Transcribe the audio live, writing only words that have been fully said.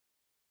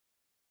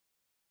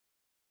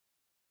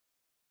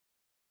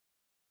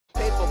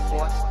Paper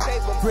boy,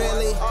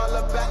 really? all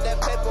about that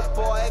paper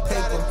boy.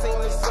 Got a team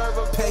to serve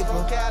a paper.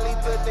 From Cali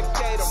to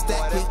Decatur,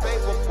 Stack boy. it. That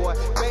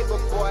paper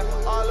boy,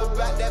 all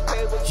about that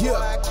paper boy. Yeah.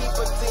 I keep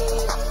a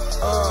team.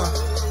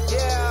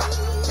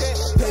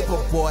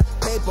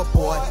 Paper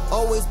boy,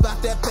 always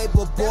about that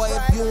paper boy.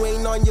 If you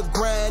ain't on your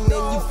grind,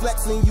 then you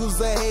flexing, you's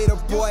a hater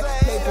boy.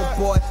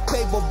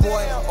 Paper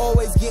boy,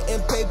 always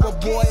getting paper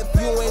boy. If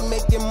you ain't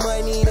making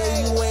money, then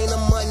you ain't a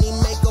money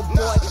maker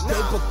boy.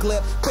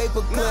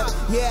 Paper clip,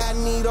 yeah, I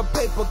need a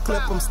paper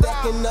clip. I'm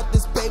stacking up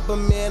this paper,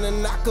 man,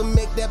 and I can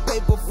make that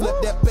paper flip.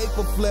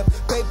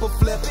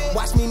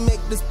 Watch me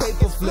make this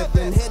paper flip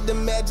and head to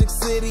Magic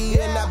City,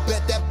 and I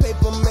bet that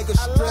paper make a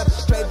strip.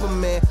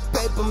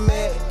 Paper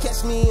man,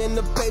 catch me in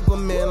the paper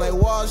man, like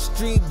Wall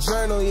Street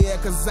Journal, yeah,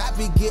 cause I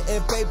be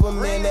getting paper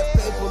man, that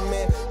paper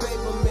man.